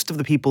 but most of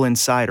the people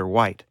inside are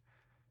white.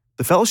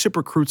 The Fellowship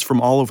recruits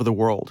from all over the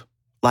world,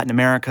 Latin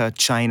America,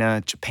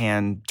 China,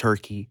 Japan,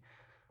 Turkey,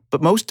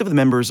 but most of the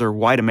members are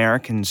white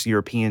Americans,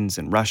 Europeans,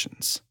 and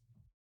Russians.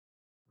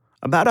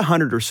 About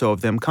 100 or so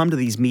of them come to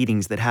these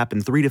meetings that happen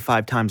 3 to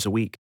 5 times a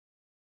week.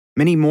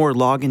 Many more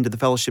log into the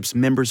Fellowship's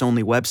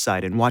members-only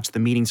website and watch the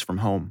meetings from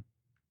home.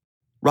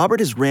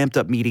 Robert has ramped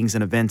up meetings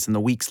and events in the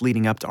weeks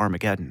leading up to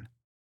Armageddon.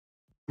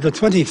 The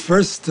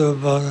 21st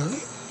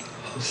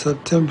of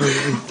September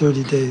is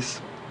 30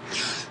 days.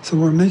 So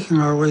we're making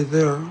our way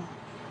there.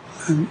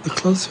 And the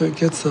closer it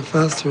gets, the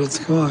faster it's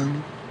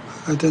going.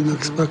 I didn't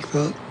expect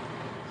that.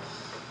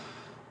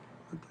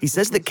 He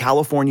says that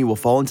California will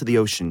fall into the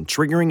ocean,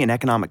 triggering an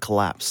economic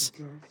collapse,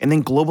 and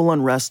then global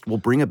unrest will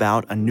bring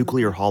about a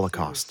nuclear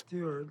holocaust.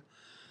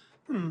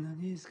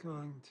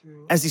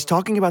 As he's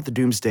talking about the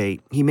doomsday,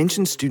 he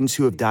mentions students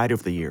who have died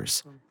over the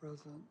years.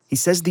 He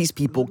says these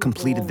people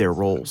completed their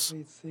roles.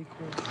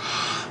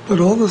 But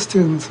all the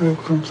students who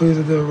have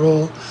completed their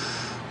role,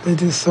 they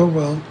do so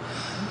well.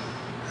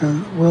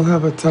 And we'll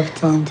have a tough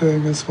time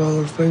doing as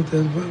well as they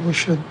did, but we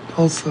should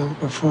also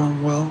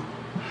perform well.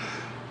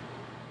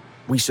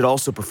 We should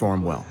also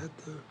perform well.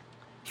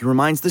 He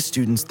reminds the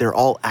students they're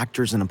all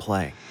actors in a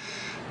play.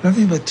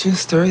 Nothing but true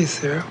stories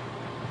here.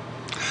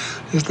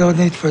 There's no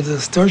need for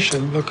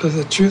distortion because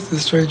the truth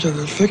is stranger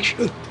than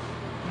fiction.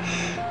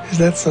 Is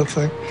that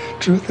something?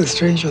 Truth is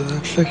stranger than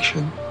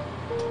fiction.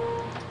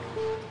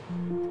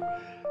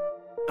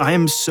 I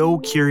am so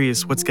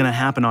curious what's going to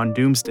happen on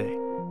Doomsday.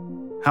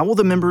 How will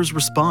the members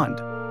respond?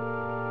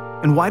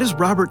 And why does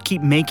Robert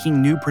keep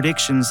making new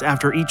predictions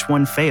after each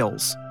one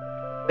fails?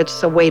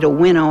 It's a way to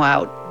winnow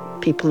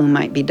out people who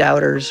might be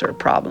doubters or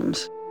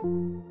problems.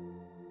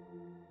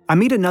 I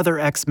meet another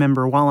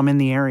ex-member while I'm in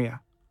the area.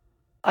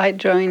 I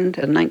joined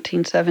in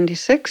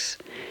 1976,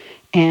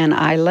 and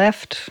I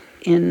left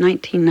in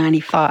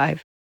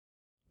 1995.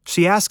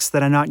 She asks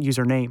that I not use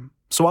her name,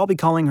 so I'll be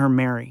calling her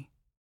Mary.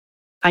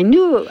 I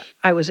knew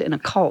I was in a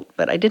cult,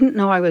 but I didn't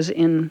know I was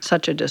in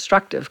such a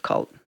destructive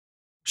cult.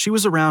 She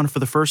was around for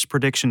the first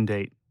prediction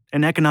date,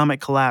 an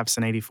economic collapse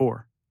in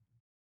 '84.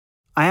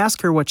 I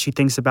ask her what she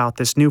thinks about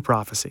this new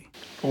prophecy.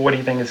 What do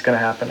you think is going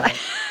to happen?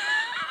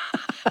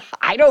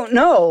 I don't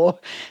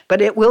know,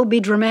 but it will be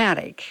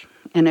dramatic,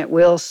 and it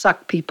will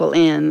suck people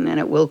in,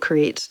 and it will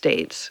create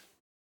states.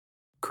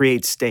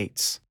 Create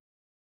states.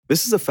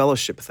 This is a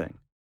fellowship thing.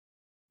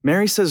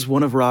 Mary says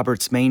one of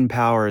Robert's main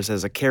powers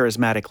as a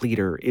charismatic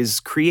leader is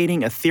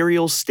creating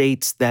ethereal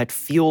states that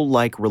feel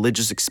like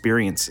religious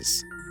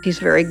experiences. He's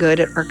very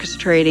good at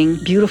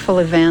orchestrating beautiful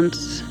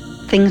events,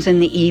 things in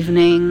the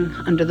evening,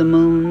 under the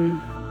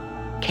moon,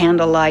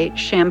 candlelight,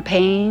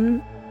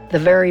 champagne, the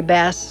very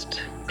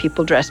best,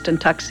 people dressed in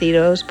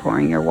tuxedos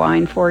pouring your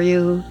wine for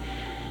you,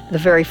 the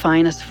very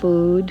finest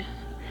food.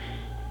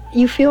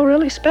 You feel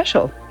really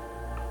special.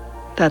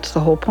 That's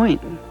the whole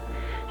point.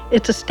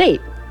 It's a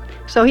state.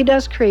 So he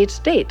does create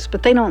states,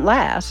 but they don't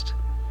last.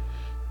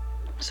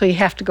 So you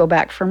have to go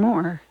back for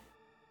more.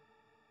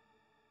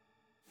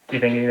 Do you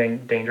think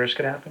anything dangerous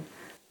could happen?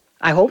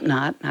 I hope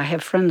not. I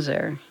have friends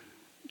there.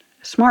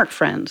 Smart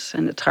friends,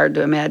 and it's hard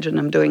to imagine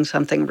them doing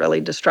something really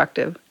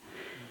destructive,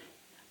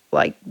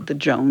 like the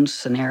Jones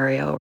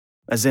scenario.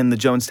 As in the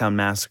Jonestown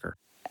Massacre.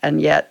 And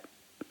yet,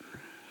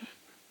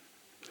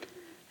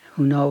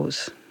 who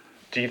knows?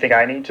 Do you think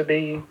I need to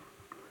be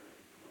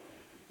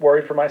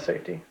worried for my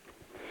safety?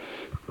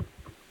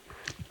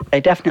 I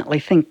definitely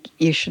think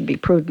you should be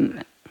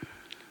prudent.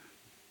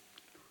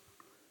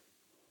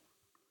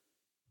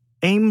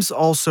 Ames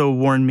also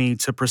warned me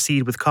to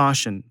proceed with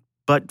caution,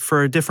 but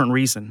for a different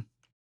reason.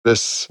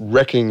 This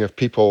wrecking of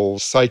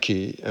people's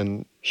psyche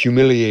and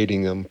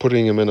humiliating them,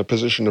 putting them in a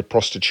position of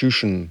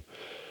prostitution,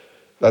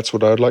 that's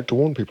what I'd like to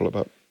warn people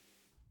about.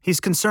 He's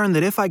concerned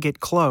that if I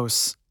get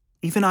close,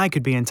 even I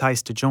could be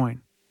enticed to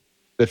join.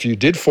 If you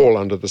did fall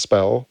under the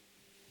spell,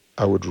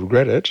 I would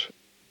regret it.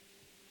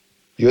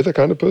 You're the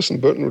kind of person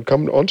Burton would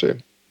come onto.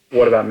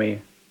 What about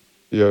me?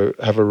 You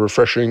have a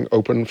refreshing,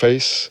 open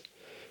face.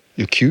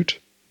 You're cute.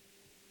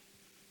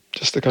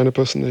 Just the kind of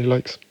person that he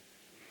likes.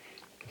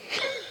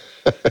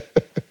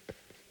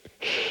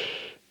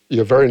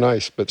 You're very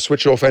nice, but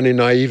switch off any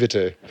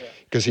naivety,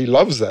 because he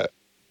loves that.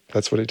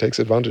 That's what he takes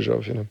advantage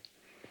of, you know.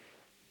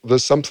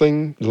 There's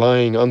something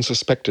lying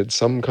unsuspected,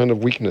 some kind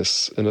of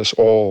weakness in us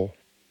all.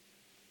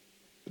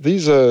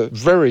 These are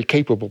very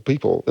capable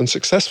people and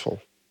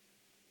successful.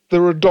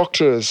 There are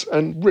doctors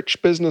and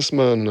rich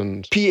businessmen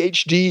and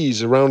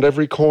PhDs around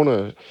every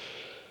corner.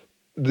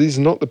 These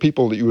are not the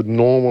people that you would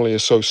normally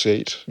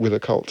associate with a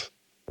cult.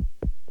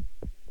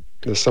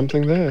 There's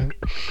something there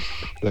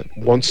that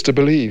wants to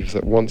believe,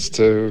 that wants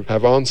to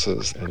have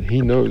answers, and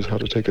he knows how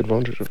to take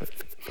advantage of it.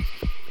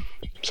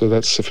 So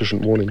that's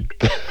sufficient warning.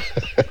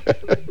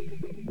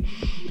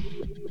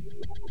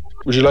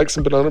 Would you like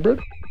some banana bread?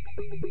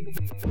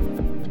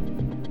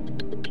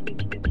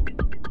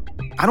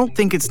 I don't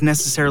think it's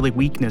necessarily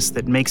weakness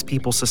that makes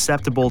people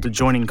susceptible to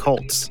joining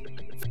cults.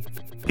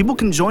 People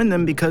can join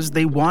them because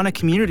they want a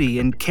community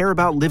and care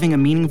about living a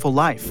meaningful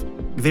life.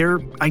 They're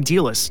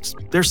idealists.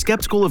 They're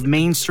skeptical of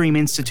mainstream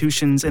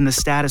institutions and the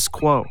status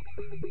quo.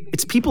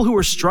 It's people who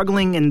are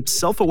struggling and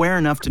self-aware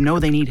enough to know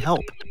they need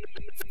help.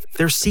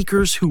 They're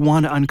seekers who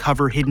want to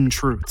uncover hidden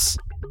truths.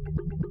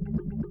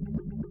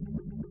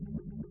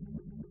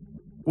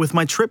 With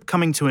my trip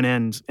coming to an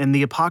end and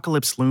the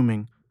apocalypse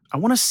looming, I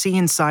want to see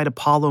inside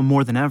Apollo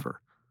more than ever.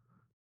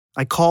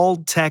 I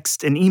called,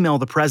 text, and emailed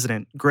the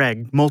president,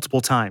 Greg, multiple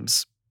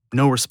times.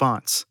 No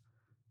response.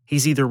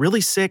 He's either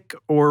really sick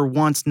or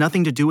wants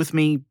nothing to do with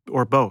me,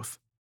 or both.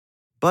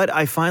 But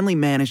I finally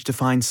managed to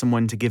find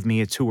someone to give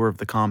me a tour of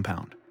the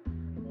compound.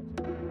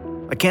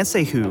 I can't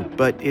say who,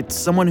 but it's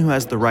someone who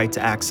has the right to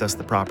access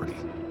the property.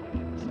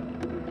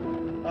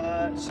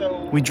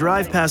 We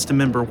drive past a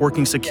member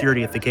working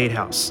security at the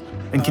gatehouse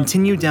and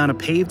continue down a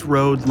paved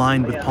road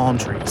lined with palm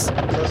trees. So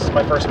this is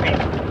my first peek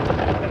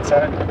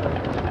inside.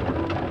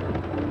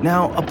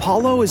 Now,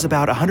 Apollo is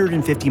about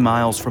 150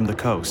 miles from the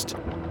coast.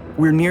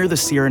 We're near the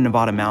Sierra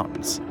Nevada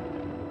mountains.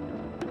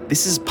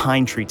 This is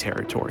pine tree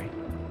territory.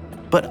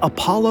 But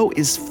Apollo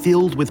is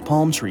filled with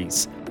palm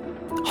trees.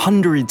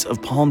 Hundreds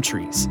of palm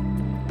trees.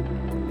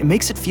 It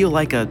makes it feel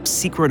like a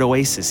secret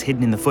oasis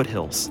hidden in the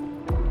foothills.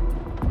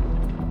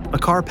 A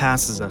car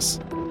passes us.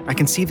 I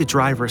can see the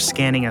driver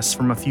scanning us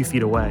from a few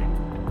feet away.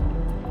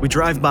 We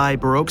drive by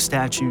Baroque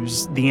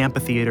statues, the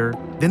amphitheater,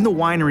 then the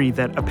winery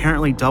that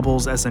apparently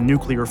doubles as a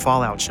nuclear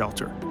fallout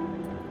shelter.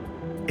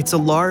 It's a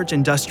large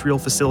industrial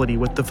facility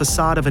with the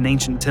facade of an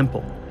ancient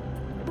temple.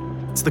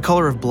 It's the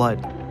color of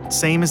blood,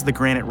 same as the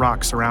granite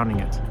rock surrounding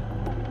it.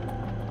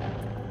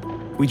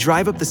 We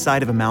drive up the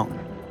side of a mountain,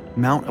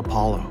 Mount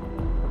Apollo.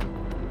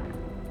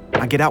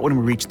 I get out when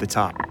we reach the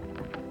top.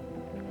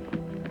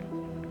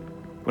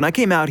 When I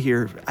came out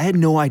here, I had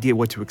no idea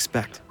what to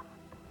expect.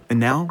 And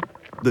now,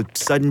 the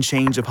sudden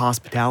change of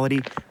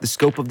hospitality, the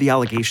scope of the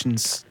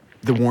allegations,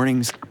 the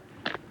warnings,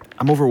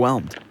 I'm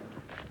overwhelmed.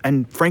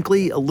 And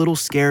frankly, a little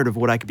scared of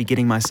what I could be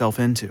getting myself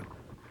into.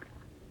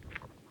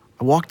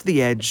 I walk to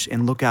the edge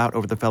and look out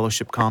over the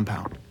fellowship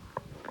compound.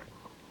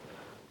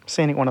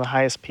 Standing at one of the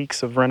highest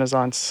peaks of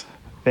Renaissance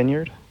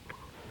Vineyard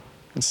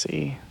and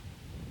see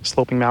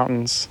sloping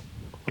mountains,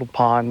 little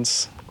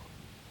ponds,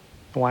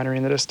 the winery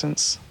in the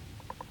distance.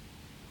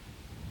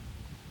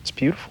 It's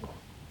beautiful.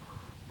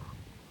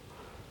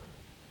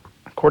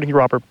 According to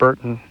Robert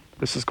Burton,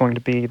 this is going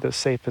to be the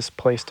safest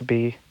place to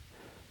be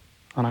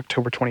on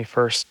October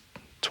 21st,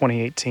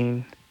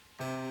 2018,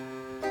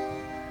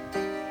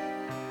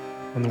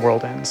 when the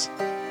world ends.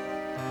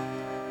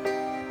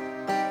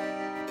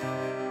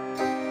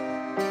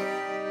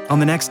 On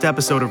the next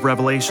episode of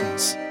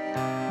Revelations,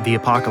 the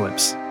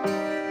apocalypse.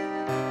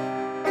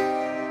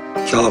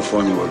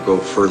 California would go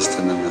first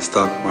and then the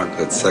stock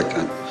market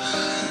second,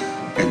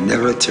 and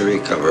never to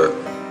recover.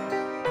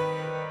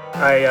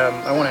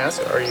 I want to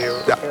ask, are you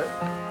prepared?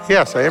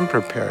 Yes, I am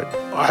prepared.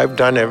 I've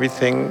done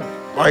everything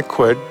I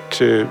could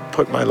to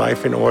put my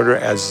life in order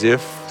as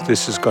if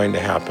this is going to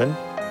happen.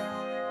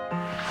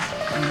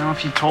 You know,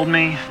 if you told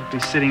me I'd be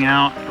sitting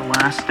out the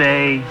last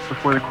day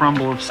before the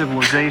crumble of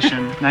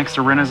civilization next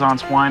to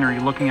Renaissance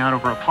Winery looking out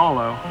over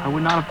Apollo, I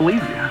would not have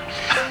believed you.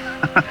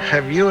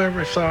 Have you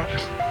ever thought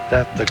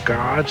that the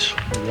gods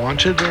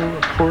wanted a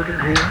reporter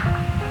here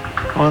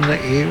on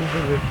the eve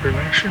of the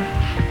prediction?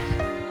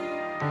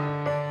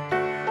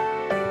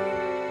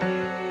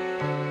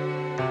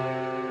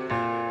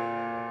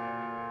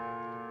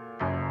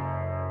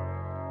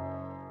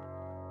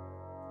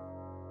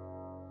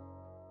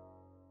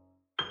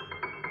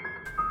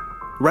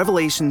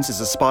 Revelations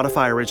is a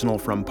Spotify original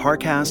from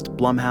Parcast,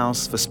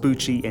 Blumhouse,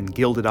 Vespucci, and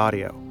Gilded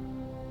Audio.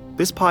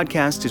 This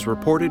podcast is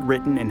reported,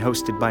 written, and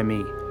hosted by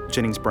me,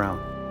 Jennings Brown.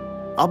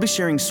 I'll be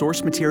sharing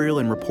source material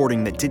and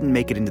reporting that didn't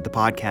make it into the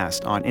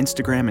podcast on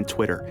Instagram and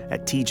Twitter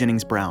at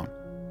 @TJenningsBrown.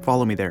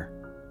 Follow me there.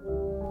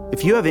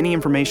 If you have any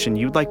information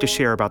you'd like to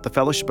share about the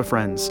Fellowship of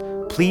Friends,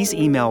 please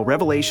email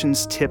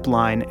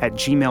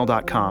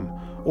revelationstipline@gmail.com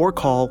or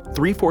call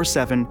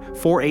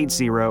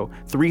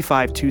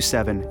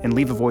 347-480-3527 and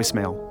leave a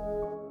voicemail.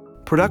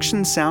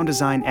 Production, sound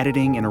design,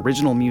 editing, and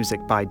original music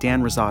by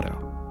Dan Rosato.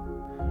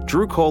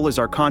 Drew Cole is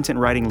our content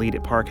writing lead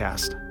at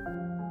Parcast.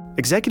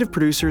 Executive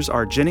producers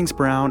are Jennings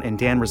Brown and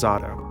Dan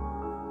Rosato.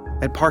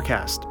 At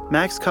Parcast,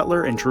 Max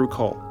Cutler and Drew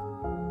Cole.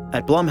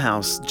 At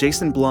Blumhouse,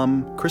 Jason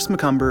Blum, Chris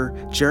McCumber,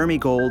 Jeremy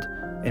Gold,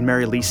 and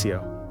Mary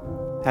Licio.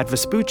 At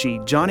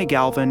Vespucci, Johnny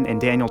Galvin and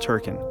Daniel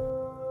Turkin.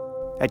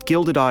 At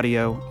Gilded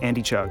Audio,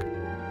 Andy Chugg.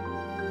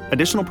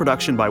 Additional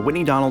production by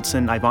Whitney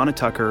Donaldson, Ivana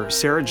Tucker,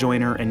 Sarah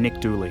Joyner, and Nick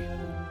Dooley.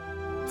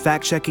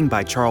 Fact-checking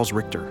by Charles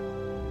Richter.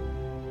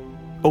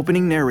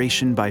 Opening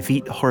narration by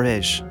Vít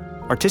Horej,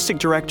 Artistic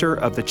Director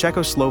of the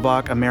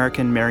Czechoslovak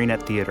American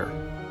Marionette Theater.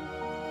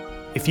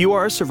 If you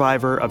are a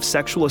survivor of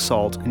sexual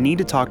assault and need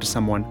to talk to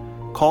someone,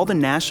 call the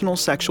National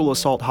Sexual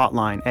Assault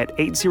Hotline at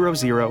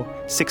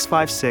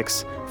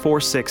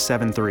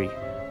 800-656-4673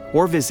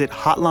 or visit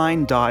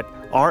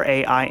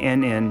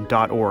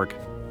hotline.rainn.org.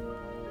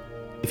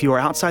 If you are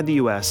outside the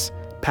U.S.,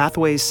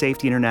 Pathways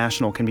Safety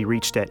International can be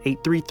reached at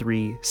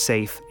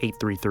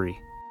 833-SAFE-833.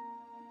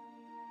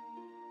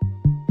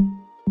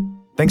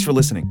 Thanks for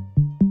listening.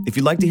 If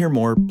you'd like to hear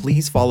more,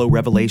 please follow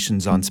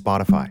Revelations on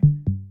Spotify.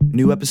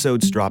 New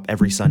episodes drop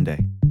every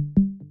Sunday.